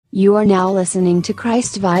You are now listening to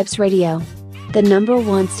Christ Vibes Radio, the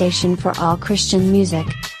 #1 station for all Christian music,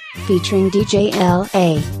 featuring DJ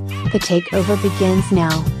LA. The takeover begins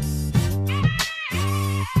now.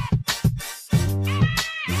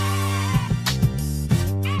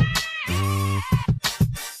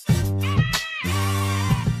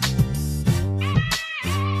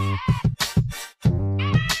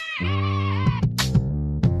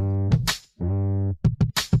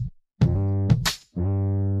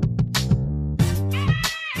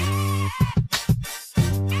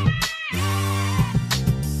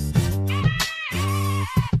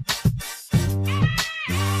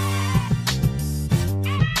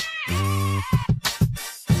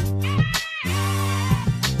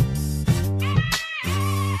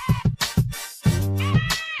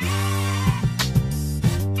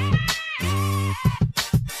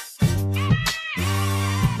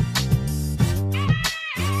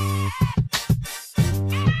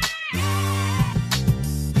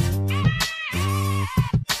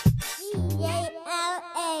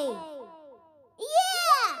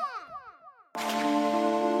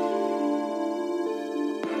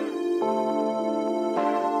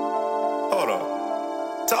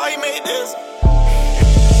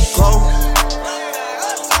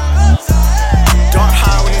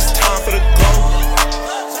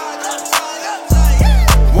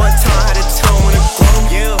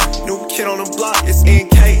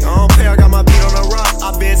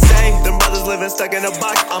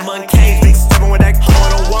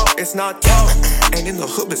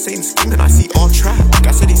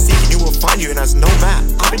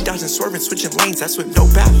 Switching lanes, that's with no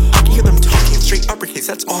back. I can hear them talking straight uppercase,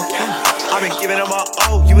 that's all cap. I've been giving them my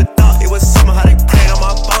all, you would thought it was summer, how they praying on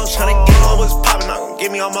my balls. Tryna get what was popping, not gonna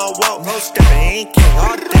get me on my wall. No stepping, ain't king,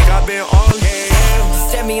 I think I've been all yeah.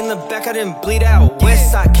 Stab me in the back, I didn't bleed out.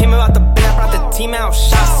 West side, came about the bed, brought the team out.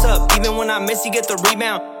 Shots up, even when I miss, you get the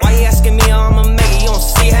rebound. Why you asking me how I'ma make it, you don't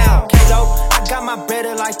see how. K-Lo, I got my bread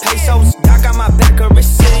like pesos. Doc got my back, a rich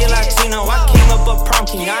city Latino. I came up a prom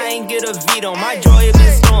king, I ain't get a veto. My joy has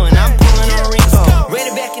been stolen, I'm pulling a repo. Read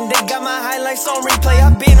it back and they got my highlights on replay. I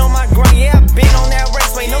been on my grind, yeah, I been on that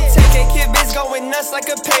raceway. No take it, kid, bitch going nuts like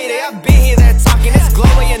a payday. I been here that talking, it's glow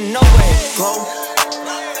way and no way. Glow.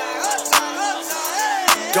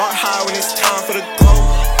 Dark high when it's time for the glow.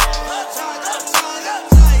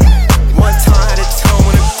 One time had a tone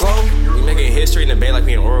when it glow. We making history in the bay like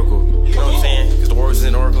we in Oracle. You know what I'm saying? Because the words is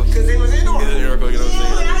in Oracle. Because it was in Oracle. It's in Oracle, you know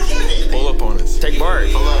what I'm saying? Pull up on us. Take Bart.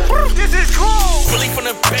 This is cool. Really from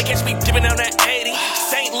the back, catch me dipping down that 80.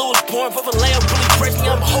 St. Louis born for Vallejo, really praise me.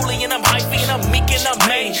 I'm holy and I'm hyphy and I'm meek and I'm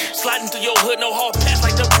made. Sliding through your hood, no hard pass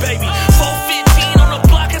like the baby. 415 on the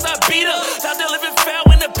block as I beat up. Out there living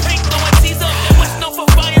foul in the pink, throwing teaser. West no for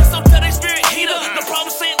fire, so tell they spirit heater. No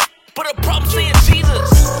problem saying, but a problem saying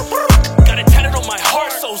Jesus. Got it tatted on my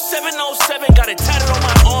heart, so 707 got it tatted on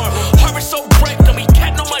my arm. Harvest so bright, don't be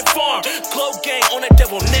catting on my farm. Glow gang on that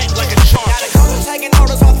devil neck like a charm. Got a couple taking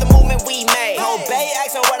orders off the movement we made. Whole bay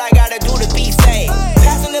asking what I gotta do to be saved.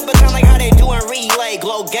 Passing the baton like how they do in relay.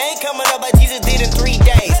 Glow gang coming up like Jesus did in 3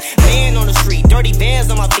 days. Man on the street, dirty bands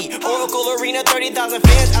on my feet. Oracle Arena, 30,000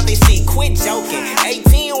 fans out they see. Quit joking,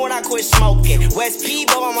 18 when I quit smoking. West P,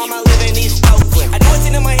 but my mama living East Oakland. I know it's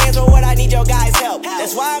in my hands or what I need your guys' help.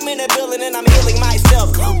 That's why I'm in the building and I'm healing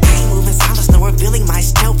myself. Glow gang moving silence, no revealing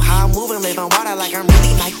myself. How I'm moving, live on water like I'm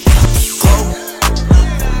really like glow.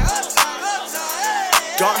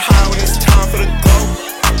 Dark high when it's time for the glow.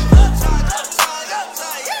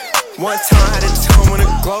 One time had a tone when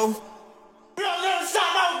it glow. I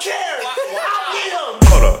don't care.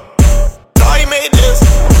 Hold up. Thought you made this.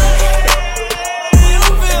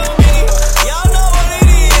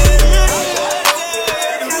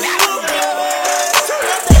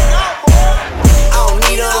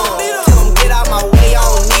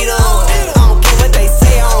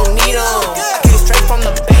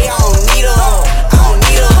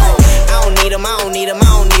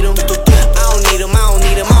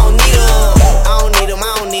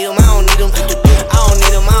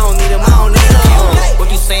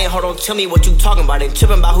 Tell me what you talking about. Ain't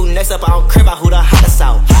tripping about who next up. I don't care about who the hottest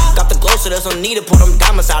out. Got the glow, so there's no need to pull them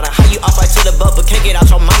diamonds out. And how you off right to the butt, but can't get out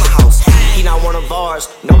your mama house. He not one of ours.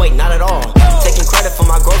 No, wait, not at all. Taking credit for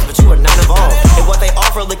my growth, but you are not involved. And what they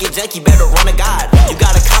offer, look at Jake, you better run a God. You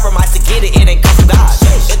gotta compromise to get it, it ain't come from God.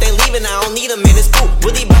 If they leaving, I don't need them in this school.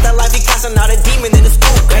 Really about that life, he casting out a demon in the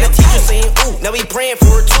school. Got a teacher saying, ooh, now we praying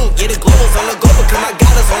for it too. Get it globals on the go, because my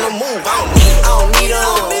God is on the move. I don't need them.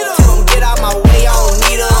 Tell them get out my way, I don't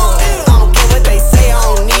need them. They say I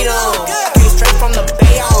don't need them. I came straight from the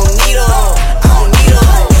bay, I don't need them. I don't need them.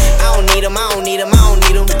 I don't need them. I don't need them. I don't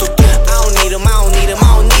need them. I don't need them. I don't need them.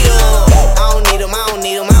 I don't need them.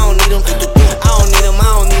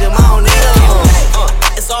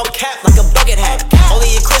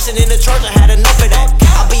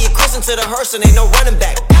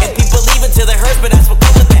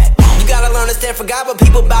 and forgot what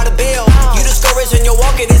people bout to build. You discouraged in your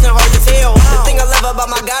walk, it isn't hard to tell. The thing I love about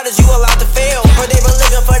my God is you allowed to fail. Heard they been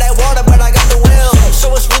looking for that water, but I got the well.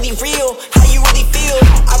 So it's really real, how you really feel.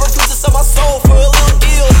 I refuse to sell my soul for a little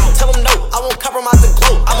deal. Tell them no, I won't compromise the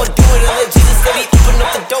glow. I'ma do it and let Jesus say he open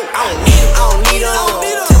up the door. I don't need him, I don't need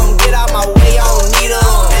him. Tell them get out my way, I don't need him.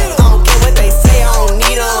 I don't care what they say, I don't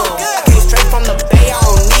need him. I came straight from the bay, I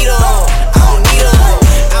don't need him. I don't need him,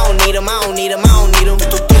 I don't need him, I don't need him, I don't need him.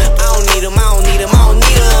 I don't need him, I don't need him, I don't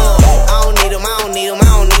need him. I don't need him, I don't need him, I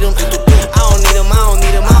don't need him. I don't need him, I don't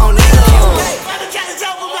need him, I don't need him.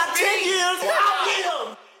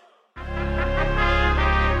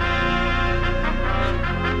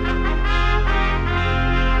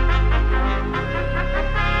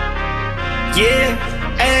 Yeah,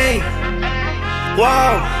 ayy,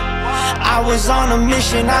 whoa. I was on a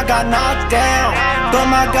mission, I got knocked down, but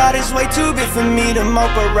my God is way too big for me to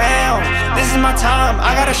mope around. This is my time,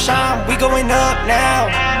 I gotta shine, we going up now.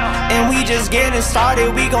 And we just getting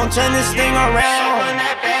started, we gon' turn this thing around.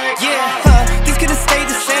 Yeah, this could've stayed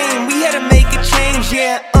the same, we had to make a change,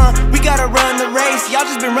 yeah. We gotta run the race, y'all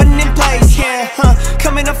just been running in place, yeah.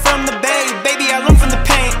 Coming up from the bay, baby, I learned from the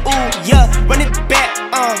pain, ooh, yeah. Run it back,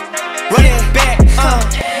 run it back,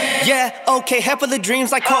 yeah, okay, half of the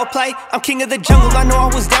dreams like Coldplay. I'm king of the jungle, I know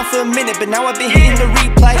I was down for a minute, but now I've been hitting the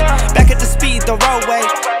replay. Back at the speed, the roadway,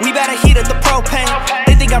 we bout to heat up the propane.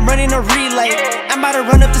 They think I'm running a relay, I'm about to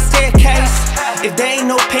run up the staircase. If there ain't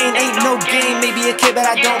no pain, ain't no game. Maybe a kid, but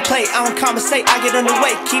I don't play, I don't conversate, I get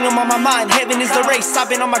underway. Kingdom on my mind, heaven is the race. I've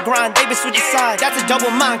been on my grind, they been switching sides. That's a double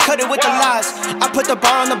mind, cut it with the lies. I put the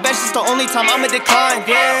bar on the bench, it's the only time I'ma decline.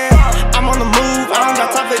 Yeah, I'm on the move, I don't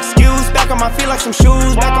got time for excuse. Back on my feet like some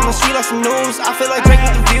shoes, back on the street like some news. I feel like Drake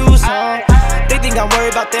with the views, They think I'm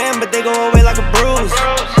worried about them, but they go away like a bruise.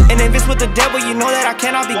 And if it's with the devil, you know that I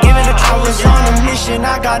cannot be given a choice. I was on a mission,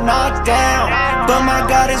 I got knocked down, but my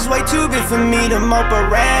God is way too big for me to mope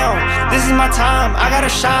around. This is my time, I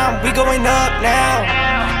gotta shine, we going up now.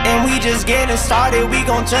 And we just getting started, we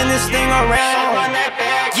gon' turn this thing around.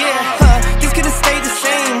 Yeah, this could've stayed the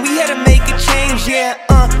same, we had to make a change, yeah.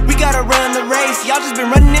 We gotta run the race, y'all just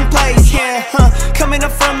been running in place, yeah. Coming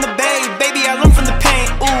up from the bay, baby, I learned from the pain,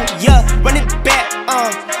 ooh, yeah. Run it back,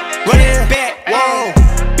 run it back, whoa.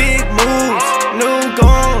 Big moves, new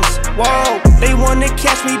goons, whoa. They wanna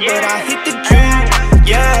catch me, but I hit the dream,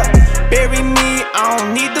 yeah. Bury me, I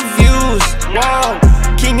don't need the views, whoa.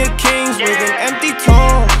 King of kings with an empty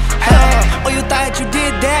tomb. Oh, you thought you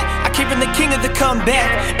did that? I came from the king of the comeback.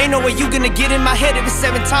 Ain't no way you gonna get in my head. If it's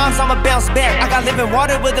 7 times, I'ma bounce back. I got living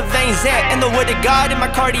water where the veins at, and the word of God in my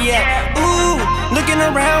cardiac. Ooh, looking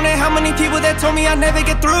around at how many people that told me I'd never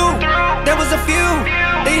get through. There was a few,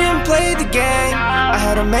 they didn't play the game. I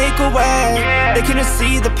had to make a way, they couldn't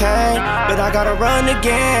see the pain. But I gotta run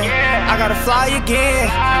again, I gotta fly again.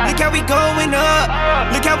 Look how we going up,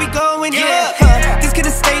 look how we going up. This could've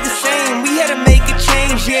stayed the same, we had to make a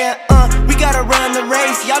change, yeah. We gotta run the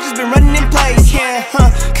race, y'all just been running in place, yeah.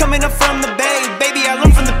 Coming up from the bay, baby, I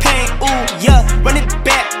learned from the pain, ooh, yeah. Run it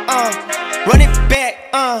back, run it back,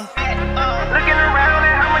 Looking around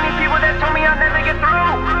at how many people that told me I'd never get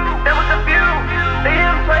through. There was a few, they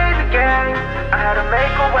didn't play the game. I had to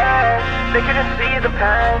make a way, they couldn't see the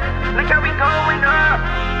pain. Look how we going up,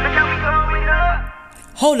 look how we going up.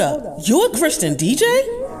 Hold up, you a Christian DJ?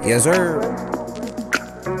 Yes, sir.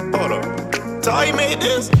 Hold up, so how you made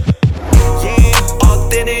this? Yeah,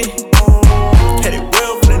 authentic. Had it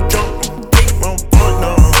well for the jump. Big wrong point,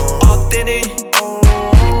 no. Authentic.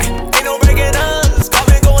 Ain't no breaking us. I've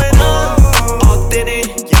been going up. Authentic.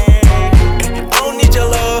 Yeah. I don't need your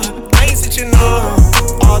love. I ain't switching up.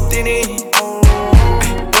 Authentic.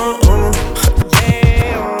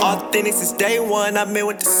 Yeah. Authentic since day one. I've been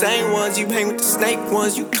with the same ones. You hang with the snake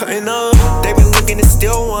ones. You cutting up. They been looking to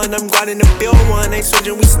steal one. I'm grinding to build one. Ain't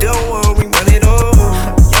switching, we still one. We run it up.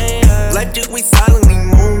 Like this, we silently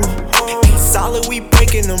move. Solid, we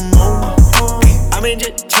breaking the mold. I've been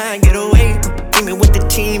just trying to get away. Even with the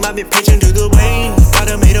team, I've been patient through the way.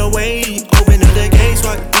 Gotta make a way. Open up the gates,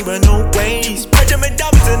 walk deeper, no ways. Benjamin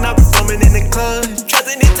diamonds and I'm performing in the club.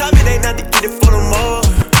 Trusting this time, it ain't not to get it for the more.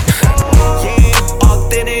 Yeah,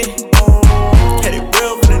 authentic. Had it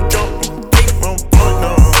real for the jump. Big wrong point,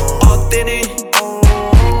 no. Authentic.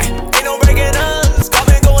 Ain't no breaking us. I've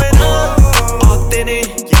been going up.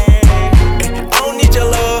 Authentic.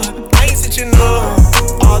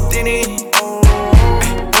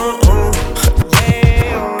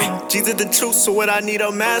 Jesus the truth, so what I need a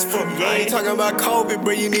mask for? I ain't talking about COVID,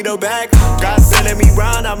 but you need a bag. God sending me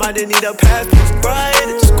round, I might need a passport. Bro, I hit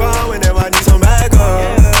the squad whenever I need some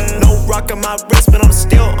backup. No rock on my wrist, but I'm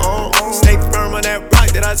still on. Stay firm on that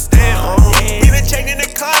rock that I stand on.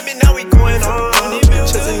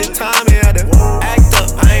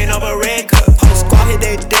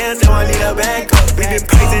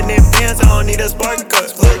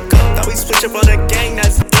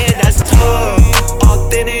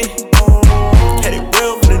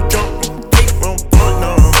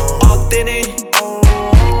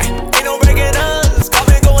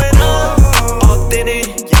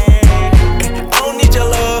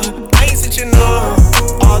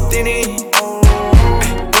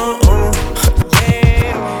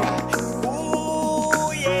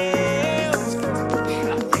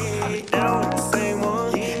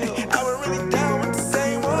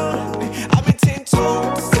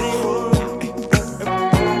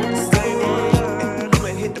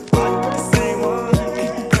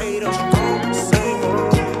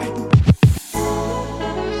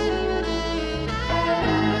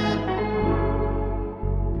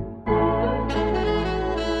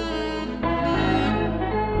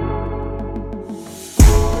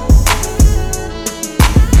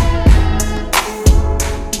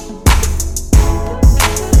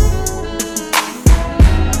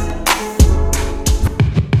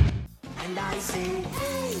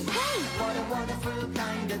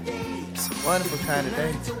 It's a wonderful kind of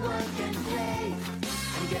day.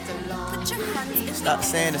 Stop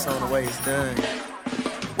saying it's on the way, it's done.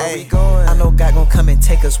 Hey, I know God gon' come and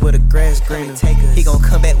take us where the grass greener. He gon'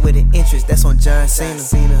 come back with an interest, that's on John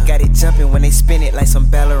Cena. Got it jumping when they spin it like some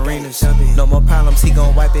ballerinas. No more problems, he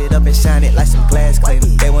gon' wipe it up and shine it like some glass cleaner.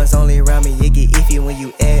 They ones only around me, it get iffy when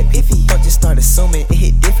you add piffy. Don't just start assuming, it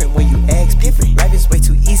hit different when you ask people. Life is way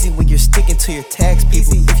too easy when you're sticking to your tax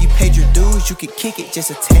people. If you paid your dues, you could kick it just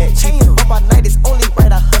a tad cheaper. Up all night, it's only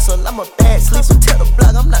right I hustle, I'm a bad sleeper. Tell the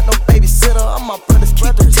blog, I'm not no babysitter, I'm my brother's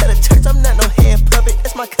keeper. Tell the church, I'm not no hand puppet,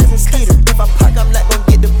 that's my cousin Skeeter. If I park, I'm not gon'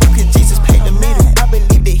 get the book, cause Jesus paid the meter. I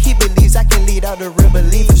believe that he believes I can lead all the real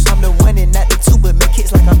believers. I'm the one and not the two, but make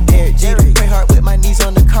hits like I'm Derek Jeter. Pray hard with my knees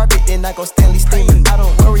on the carpet, then I go Stanley Steamer. I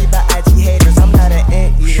don't worry about IG haters, I'm not an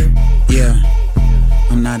anteater. Yeah,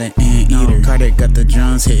 I'm not an anteater. Carter got the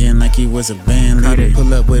drums hitting like he was a band leader.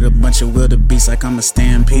 Pull up with a bunch of wildebeest like I'm a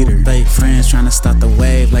stampeder. Fake friends trying to stop the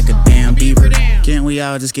wave like a damn beaver. Can't we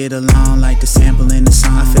all just get along like the sample in the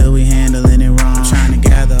song? I feel we handling it wrong. I'm trying to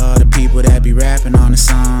gather all the people that be rapping on the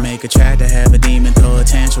song. Make a track to have a demon throw a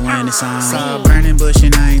tantrum when it's on. Saw a burning bush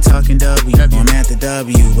and I ain't talking W. I'm at the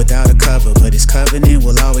W without a cover, but his covenant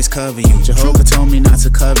will always cover you. Jehovah told me not to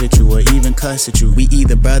covet you or even cuss at you. We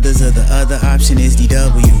either brothers or the other option is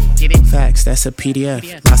DW. Facts, that's a PDF.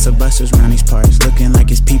 Lots of busters around these parts, looking like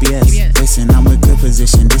it's PBS. Listen, I'm with good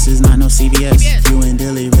position, this is not no CVS. You and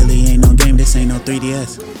Dilly really ain't no game, this ain't no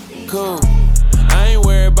 3DS. Cool. I ain't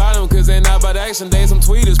worried about them cause they not about action. They some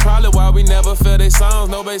tweeters, probably why we never feel they songs.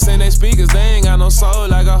 Nobody sing they speakers, they ain't got no soul.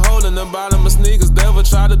 Like a hole in the bottom of sneakers. Never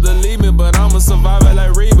try to delete me, but I'm a survivor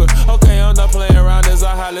like Reba. Okay, I'm not playing around, this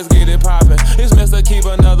our hot, let's get it poppin'. It's meant to keep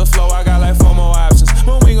another flow, I got like 4 more options.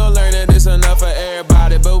 But we gon' learn that it's enough for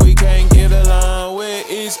everybody, but we can't get along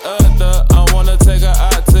with each other. I wanna take her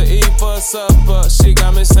out to eat for supper. She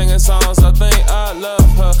got me singing songs, I think I love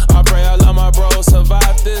her. I pray I love my bros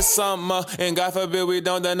survive this summer. And God forbid we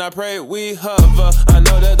don't, then I pray we hover. I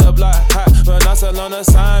know that the block hot, but I'm still on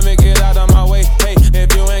assignment. Get out of my way, hey.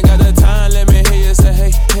 If you ain't got the time, let me hear you say,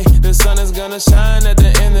 hey, hey. The sun is gonna shine at the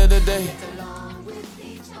end of the day.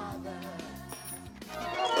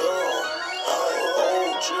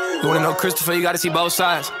 You wanna know Christopher, you gotta see both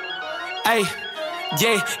sides. Hey,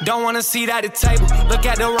 yeah, don't wanna see that at the table. Look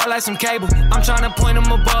at the rock like some cable. I'm tryna point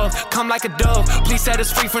him above, come like a dove. Please set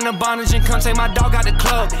us free from the bondage and come take my dog out the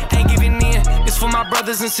club. Ain't giving in, it's for my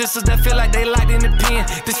brothers and sisters that feel like they locked in the pen.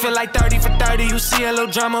 This feel like 30 for 30, you see a little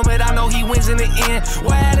drama, but I know he wins in the end.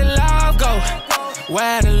 Where the love go?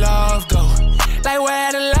 Where the love go? Like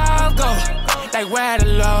where the love go? Like where the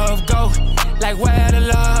love go? Like where the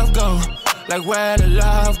love go? Like where the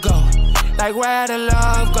love go? Like where the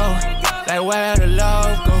love go? Like where the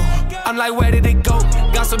love go? I'm like where did it go?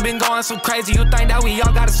 Gossip been going so crazy, you think that we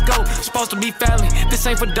all got a scope. Supposed to be family, this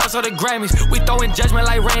ain't for dust or the Grammys. We throwing judgment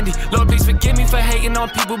like Randy. Lord please forgive me for hating on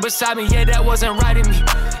people beside me. Yeah, that wasn't right in me.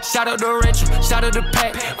 Shout out to Rachel, shout out to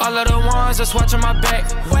Pat, all of the ones that's watching my back.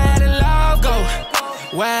 Where the love go?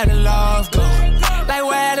 Where the love go? Like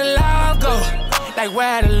where the love go? Like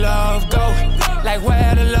where the love go? Like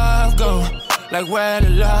where the love go? Like where the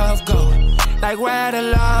love go? Like where the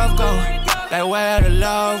love go? Like where the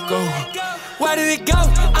love go? Where did it go?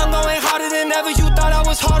 I'm going harder than ever. You thought I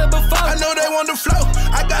was harder before. I know they want the flow.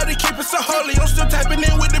 I gotta keep it so holy. I'm still tapping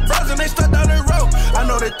in with the bros and they stuck down the road. I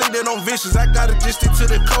know they think they don't vicious. I gotta just stick to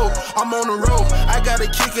the code. I'm on the road. I gotta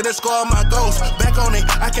kick it and score all my goals. Back on it.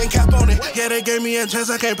 I can't cap on it. Yeah, they gave me a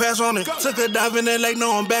chance. I can't pass on it. Took a dive in that lake.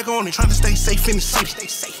 No, I'm back on it. Trying to stay safe in the city.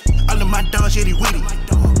 All of my dogs, yeah, they with it.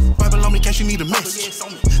 Bible on me, case you need a message.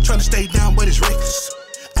 Trying to stay down, but it's reckless.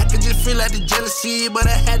 I could just feel like the jealousy, but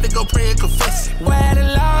I had to go pray and confess it. Where the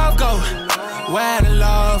love go? Where the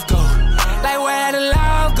love go? Like where the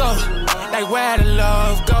love go? Like where the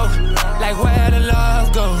love go? Like where the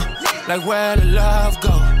love go? Like where the love go?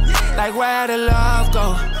 Like where the love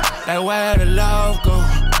go? Like where the love go?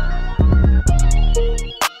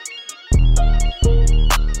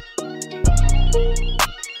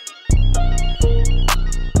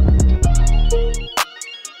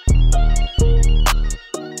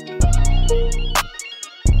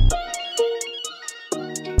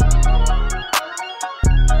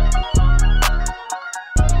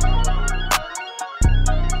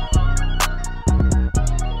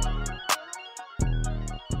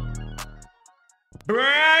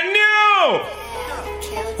 Brand new!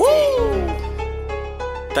 Woo!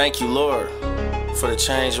 Thank you, Lord, for the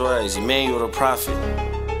changed ways. Emmanuel the prophet.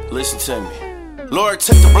 Listen to me. Lord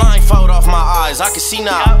took the blindfold off my eyes, I can see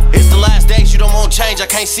now. It's the last days, you don't want change, I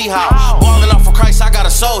can't see how. Balling off for Christ, I got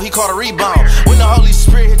a soul, he caught a rebound. When the Holy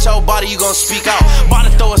Spirit hit your body, you gon' speak out.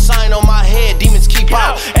 About to throw a sign on my head, demons keep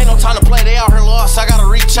out. Ain't no time to play, they out here lost, I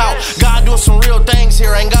gotta reach out. God doing some real things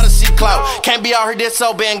here, ain't gotta see clout. Can't be out here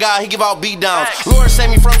disobeying God, he give out beat downs. Lord save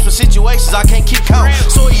me from some situations I can't keep count.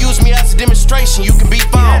 So he used me as a demonstration, you can be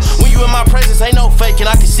found. When you in my presence, ain't no faking,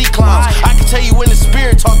 I can see clowns. I can tell you when the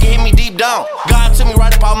spirit talking, hit me deep down. God took me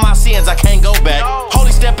right up out my sins, I can't go back.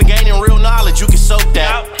 Holy step and gaining real knowledge, you can soak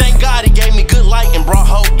that. Thank God he gave me good light and brought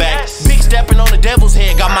hope back. Big stepping on the devil's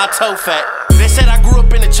head, got my toe fat. They said I grew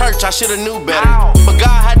up in the church, I should've knew better. But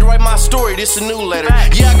God had to write my story, this a new letter.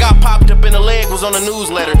 Yeah, I got popped up in the leg, was on the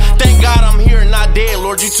newsletter. Thank God I'm here and not dead,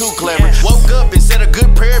 Lord, you too clever. Woke up and said a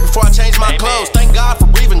good prayer before I changed my clothes. Thank God for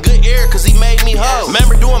breathing good air, cause he made me whole.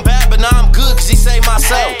 Remember doing bad, but now I'm good, cause he saved my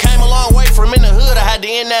soul. Came a long way from in the hood, I had to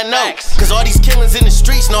end that note. Cause all these killings in the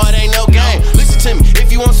streets, no, it ain't no game. Listen to me,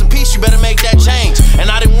 if you want some peace, you better make that change.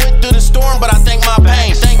 And I done went through the storm, but I thank my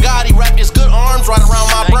pain. Thank God he wrapped his good arms right around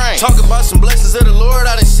my brain. Talk about some blessings of the Lord,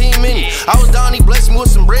 I done seen many. I was down, he blessed me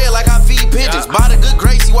with some bread like I feed pigeons. By the good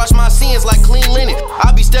grace, he washed my sins like clean linen.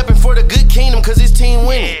 I be stepping for the good kingdom, cause his team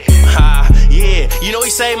winning. Yeah, you know he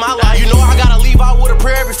saved my life. You know I gotta leave out with a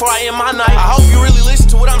prayer before I end my night. I hope you really listen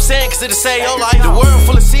to what I'm saying, cause it'll save your life. The world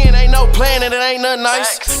full of sin, ain't no plan and it ain't nothing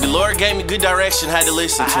nice. The Lord gave me good direction, had to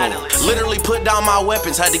listen to him. Literally put down my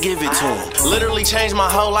weapons, had to give it to him. Literally changed my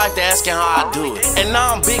whole life to asking how I do it. And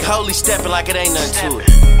now I'm big holy stepping like it ain't nothing to it.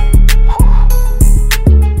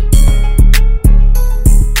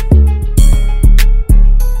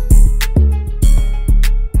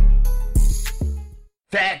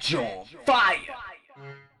 That's on fire.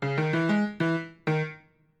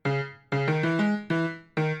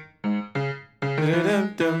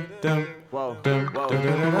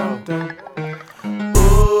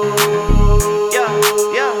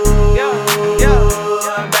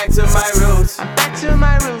 Back to my roots. I'm back to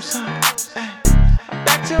my roots.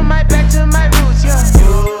 Back to my roots, yeah.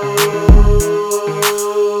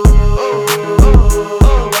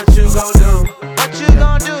 What you gon' do? What you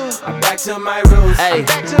gon' do? I'm back to my roots. Hey,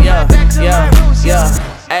 back to my roots, yeah.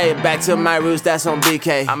 Hey, back to my roots, that's on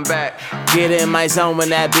BK. I'm back. Get in my zone when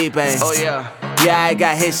that beat bang. Oh yeah. Yeah, I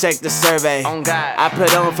got hit, shake the survey. On God. I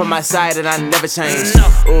put on for my side and I never changed.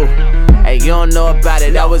 Ooh. Hey, you don't know about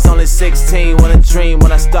it. I was only 16 when a dream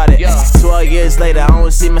when I started. 12 years later, I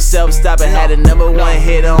don't see myself stopping. Had a #1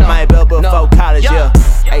 hit on my belt before college, yeah.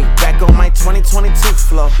 Hey, back on my 2022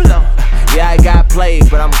 flow. Yeah, I got played,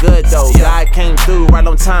 but I'm good though. God came through right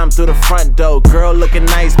on time through the front door. Girl looking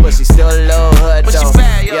nice, but she still a little hood though.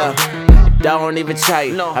 Yeah, don't even try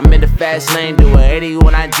it. I'm in the fast lane, doing 80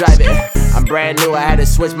 when I drive it. I'm brand new, I had to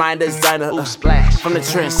switch my designer. From the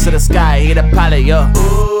trench to the sky, hit a pilot, yeah.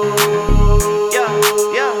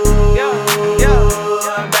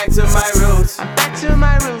 I'm back to my roots. I'm back to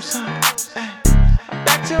my roots.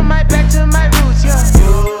 Back to my roots, yeah.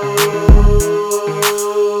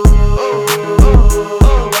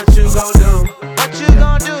 What you gon' do? What you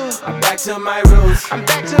gon' do? I'm back to my roots. I'm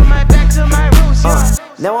back to my roots, yeah.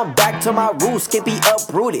 Now I'm back to my roots, can't be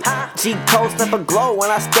uprooted. G codes never glow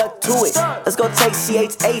when I stuck to it. Let's go take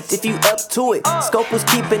CH8 if you up to it. Scope was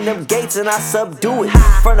keeping them gates and I subdue it.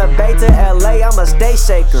 From the Bay to LA, I'm a stay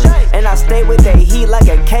shaker. And I stay with that heat like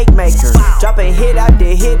a cake maker. Dropping hit after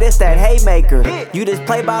hit, it's that haymaker. You just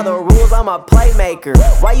play by the rules, I'm a playmaker.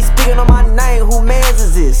 Why you speaking on my name, who mans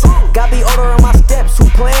is this? Gotta be ordering my steps, who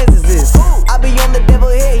plans is this? I be on the devil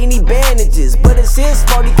head, he need bandages. But it's his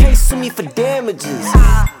fault, he can't sue me for damages.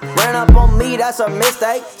 Ran up on me, that's a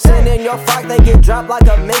mistake. Send in your frock, they get dropped like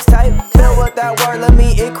a mixtape. Fill with that word, let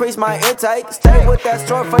me increase my intake. Stay with that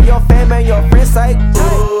store for your fam and your friends' sake.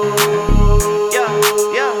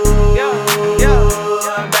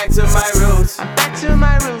 I'm back to my roots. I'm back to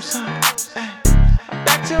my roots.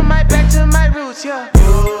 Back to my roots, yeah.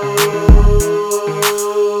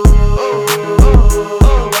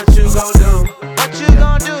 What you gon' do? What you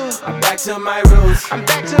gon' do? I'm back to my roots. I'm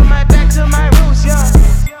back to my roots, yeah.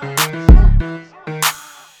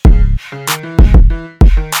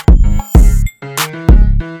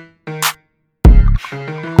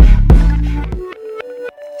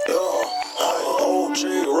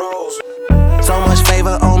 So much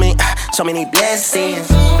favor on me, so many blessings.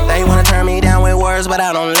 They wanna turn me down with words, but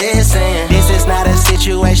I don't listen. This is not a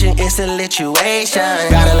situation, it's a lituation.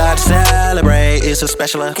 Got a lot to celebrate, it's a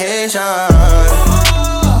special occasion.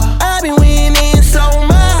 I've been winning so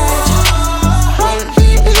much.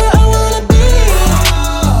 Is where I wanna be.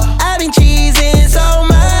 I've been cheesing so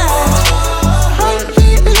much.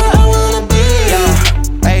 Is where I wanna be.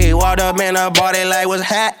 Yeah. Hey, walked up in in the party like what's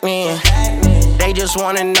happening. They just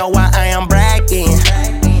wanna know why I am bragging.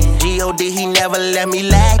 G.O.D. he never let me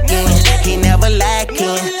lacking. He never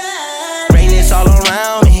lacking. Greatness all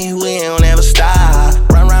around me, we don't ever stop.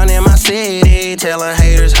 Run round in my city, telling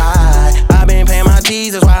haters hi. I been paying my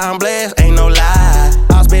G's, that's why I'm blessed, ain't no lie.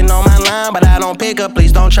 I'll spin on my line, but I don't pick up,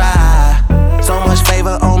 please don't try. So much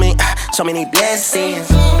favor on me, so many blessings.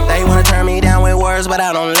 They wanna turn me down with words, but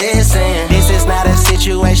I don't listen. This is not a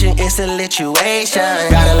situation, it's a lituation.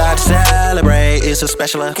 Got a lot to celebrate, it's a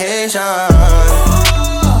special occasion.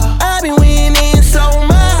 I've been winning so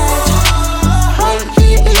much.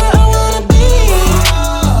 Here I wanna be.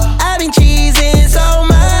 I've been cheesing so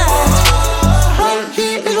much.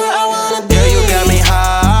 Here I wanna be. Girl, you got me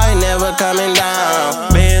high, never coming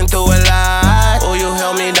down. Been through a lot, oh, you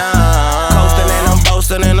held me down. Coasting and I'm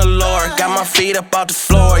boasting in the Lord. Got my feet up off the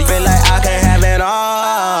floor. Feel like I can have it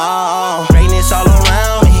all. Greatness all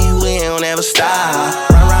around me, we don't ever stop.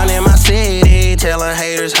 Run around in my city, telling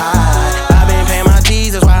haters hi. I've been paying my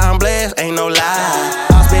G's, that's why I'm blessed, ain't no lie.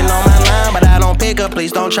 I'll spin on my line, but I don't pick up,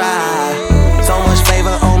 please don't try. So much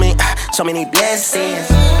favor on me, so many blessings.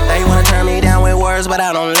 They wanna turn me down with words, but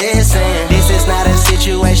I don't listen. This is not a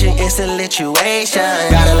situation, it's a lituation.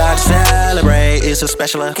 Got a lot to celebrate, it's a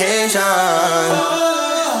special occasion.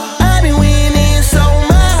 I've been winning so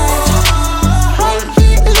much.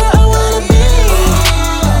 Here is where I wanna be.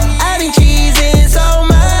 I've been cheesing so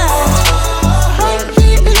much.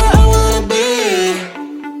 Here is where I wanna be.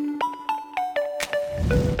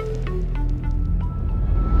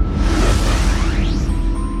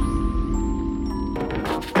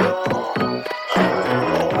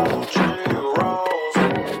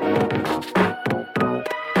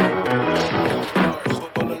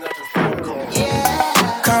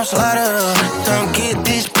 Slaughter. Don't get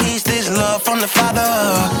this peace, this love from the Father.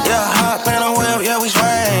 Yeah, hop in a whip, yeah, we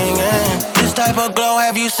swingin'. This type of glow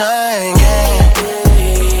have you singing.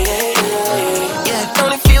 Yeah,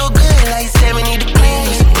 don't it feel good like 70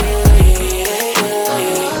 degrees?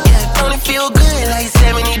 Yeah, don't it feel good like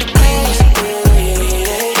 70 degrees?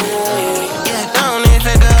 Yeah, don't it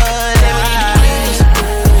feel good 70 degrees?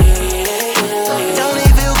 Don't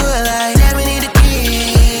it feel good like 70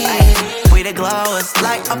 degrees? We the glowers,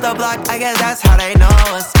 light up the block, I guess that's how they know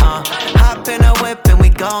us. Hop in a whip and we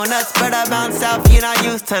go nuts. Spread out down south, you're not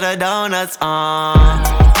used to the donuts.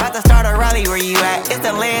 About to start a rally, where you at? It's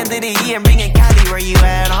the land of the year, bringing Cali, where you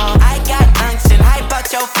at? I got unction, hype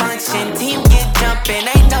out your function. Team get jumping,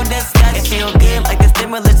 ain't no discussion. It feel good like the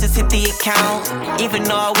stimulus just hit the account. Even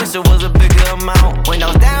though I wish it was a bigger amount.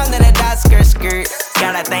 Windows down and a dot skirt skirt.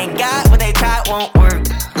 Gotta thank God what they tried won't work.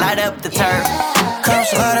 Light up the turf. Come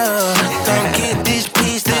slaughter, don't get this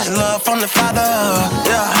peace, this love from the Father.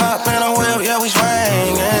 Yeah, hop in a whip, yeah, we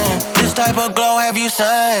swingin'. This type of glow have you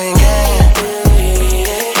singing.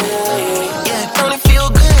 Yeah, don't it feel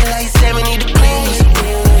good like 70 degrees?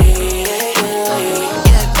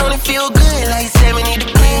 Yeah, don't it feel good like 70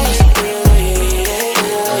 degrees?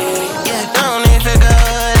 Yeah, don't it feel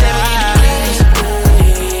good 70 degrees?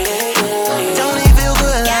 Don't it feel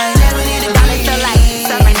good like 70 degrees? So like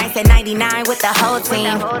summer nights at 99 with the whole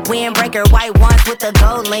team. Windbreaker white ones with the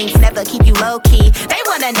gold links. Never keep you low key. They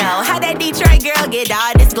wanna know how that Detroit girl get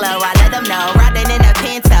all this glow. I let them know, riding in a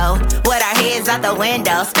Pinto with our heads out the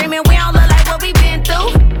window, screaming we don't look like what we been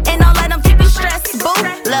through. And don't let them keep you stressed, boo.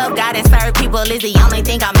 Love God and serve people is the only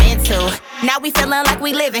thing I'm into. Now we feeling like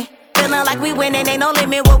we living, feeling like we winning. Ain't no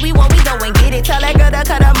limit what we want, we go and get it. Tell that girl to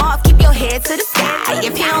cut them off, keep your head to the sky.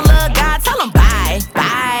 If you don't love God, tell him bye,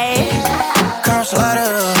 bye. Come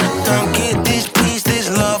slaughter, don't get this peace, this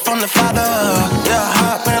love from the Father. Yeah,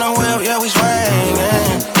 hop in a whip, yeah, we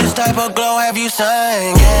swingin'. This type of glow have you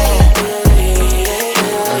singing.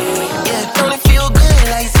 Yeah, don't it feel good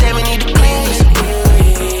like 70 degrees?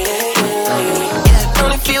 Yeah,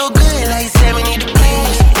 don't it feel good like 70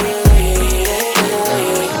 degrees?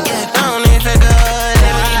 Yeah, don't it feel good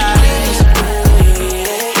 70 degrees?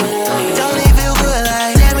 Don't it feel good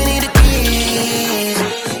like 70 degrees?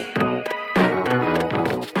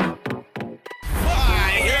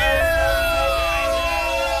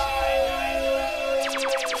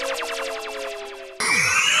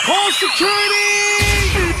 Home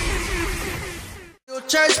security! Real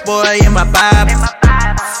church boy in my Bible.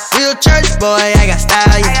 Real church boy, I got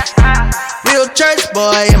style, yeah. Real church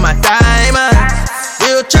boy in my diamonds.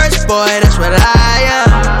 Real church boy, that's what I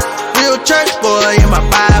am. Real church boy in my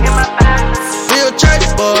Bible. Real church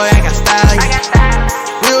boy, I got style, yeah.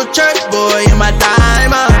 Real church boy in my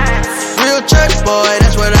diamonds. Real church boy,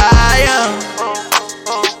 that's what I am.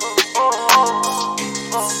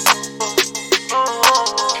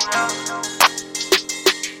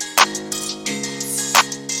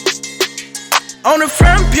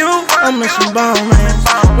 pew, I'm missing bone, man.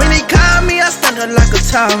 When he called me, I stand up like a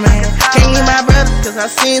tall man. Can't leave my brother, cause I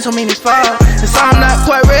seen so many fall. And so I'm not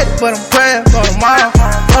quite ready, but I'm praying for tomorrow.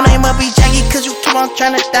 Your name up be Jackie, cause you keep on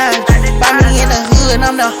trying to dodge. Find me in the hood,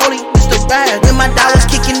 I'm the holy Mr. Ride. When my dog was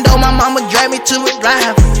kicking though, my mama dragged me to a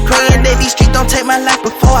drive. Praying that these streets don't take my life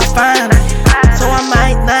before I find her. So I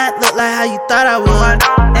might not look like how you thought I would.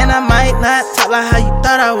 And I might not talk like how you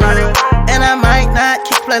thought I would. And I might not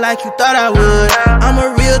kick play like you thought I would. I'm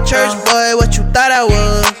a real church boy, what you thought I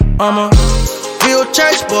was. I'm a real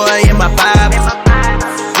church boy in my vibe.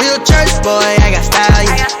 Real church boy, I got style,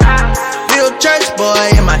 yeah. Real church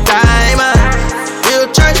boy in my diamond. Real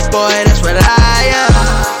church boy, that's what I am.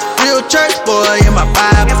 Real church boy in my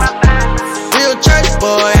vibe. Real church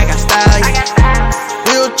boy, I got style, yeah.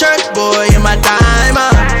 Real church boy in my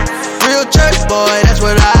diamond. Real church boy, that's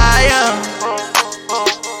what I am.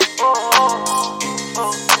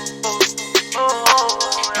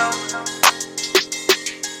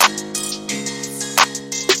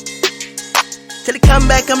 Till he come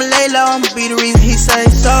back, I'ma lay low, I'ma be the reason he say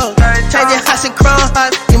so. Changing house and chrome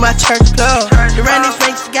hearts in my church clothes. The running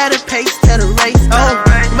snakes gotta pace till the race over.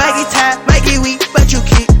 You might get tired, might get weak, but you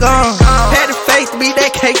keep going. Had the faith to beat that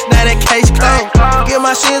case, now that case closed. Forgive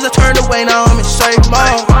my sins, I turned away, now I'm in safe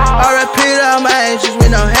mode. R.I.P. to all my angels with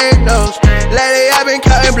no hate those. Lately I've been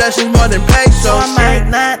counting blessings more than pesos. So I might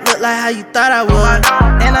not look like how you thought I would.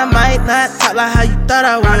 And I might not talk like how you thought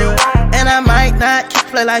I would. And I might not kick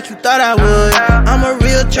play like you thought I would. I'm a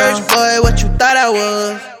real church boy, what you thought I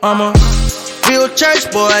was. I'm a real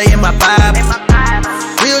church boy in my vibe.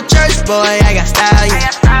 Real church boy, I got style,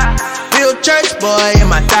 yeah. Real church boy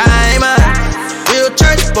in my diamond. Real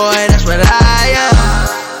church boy, that's what I am.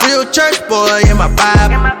 Real church boy in my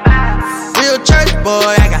vibe. Real church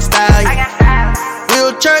boy, I got style, yeah.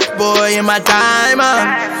 Real church boy in my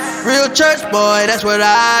diamond. Real church boy, that's what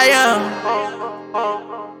I am.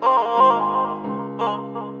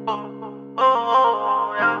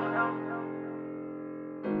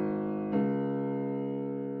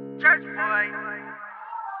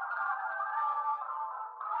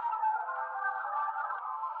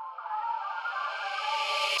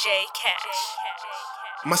 J Cash.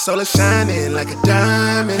 My soul is shining like a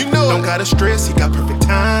diamond. You know don't gotta stress, he got perfect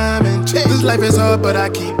timing. This life is hard, but I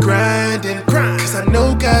keep grinding. Cause I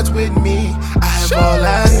know God's with me. I have all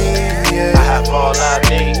I need, yeah. I have all I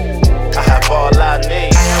need. I have all I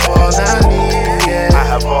need. I have all I need, yeah. I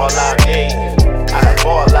have all I need. I have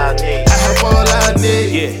all I need. I have all I need.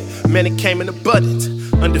 Yeah, man, it came in abundance.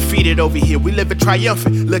 Undefeated over here, we live it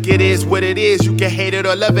triumphant. Look, it is what it is, you can hate it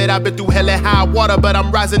or love it. I've been through hell and high water, but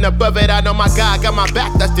I'm rising above it. I know my God got my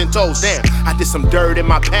back, that's 10 toes down. I did some dirt in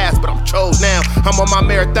my past, but I'm chose now. I'm on my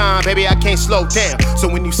marathon, baby, I can't slow down. So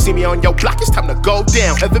when you see me on your block, it's time to go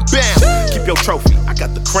down. Heaven bound, keep your trophy, I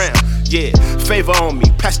got the crown. Yeah, favor on me,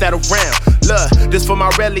 pass that around. Look, this for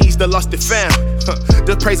my rallies, the lost and found.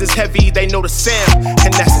 The praise is heavy, they know the sound.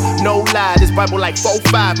 And that's no lie, this Bible like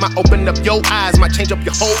 4-5. Might open up your eyes, might change up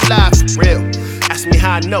your whole life. Real, ask me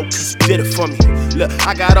how I know, cause he did it for me. Look,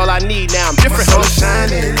 I got all I need now, I'm different. My soul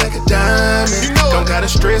shining like a diamond. You know don't gotta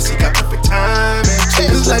stress, he got perfect timing.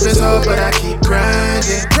 This life is hard, but I keep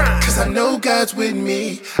grinding. Cause I know God's with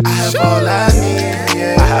me. I have all I need,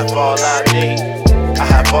 yeah. I have all I need. I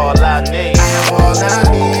have all I need. I have all I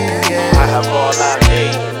need, yeah. I have all I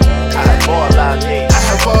need. I have all I need. I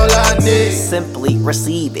have all I need. Simply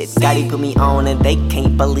receive it. Scotty put me on and they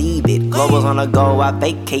can't believe it. Globals on a go, I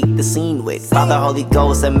vacate the scene with Father, Holy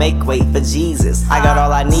Ghost, and make way for Jesus. I got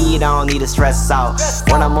all I need, I don't need to stress out.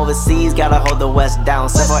 When I'm overseas, gotta hold the West down.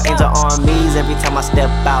 Several angel armies every time I step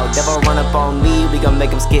out. Devil run up on me, we gon'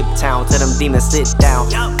 make him skip town. Tell them demons sit down.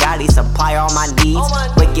 God, he supply all my needs.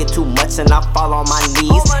 But get too much and I fall on my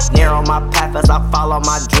knees. Narrow my path as I follow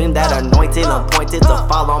my dream. That anointed, appointed to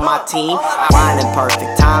follow my team. Grinding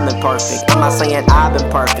perfect, timing perfect. I'm not saying I've been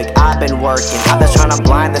perfect, I've been working. I've been trying to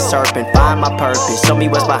blind the serpent, find my purpose. Show me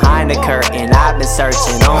what's behind the curtain. I've been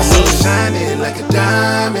searching on me. Shining like a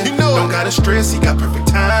diamond. You know don't gotta stress, he got perfect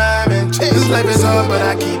timing. This life is hard, but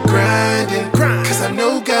I keep grinding. Cause I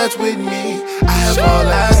know God's with me. I have all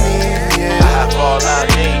I need, yeah. I have all I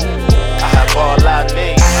need. I have all I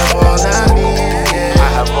need. I have all I need, yeah. I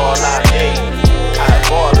have all I need. I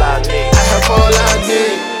have all I need. I have all I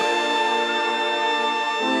need.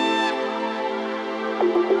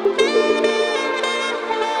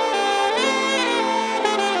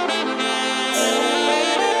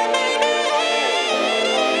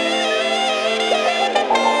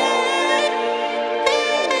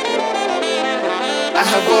 I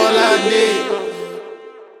have all I need.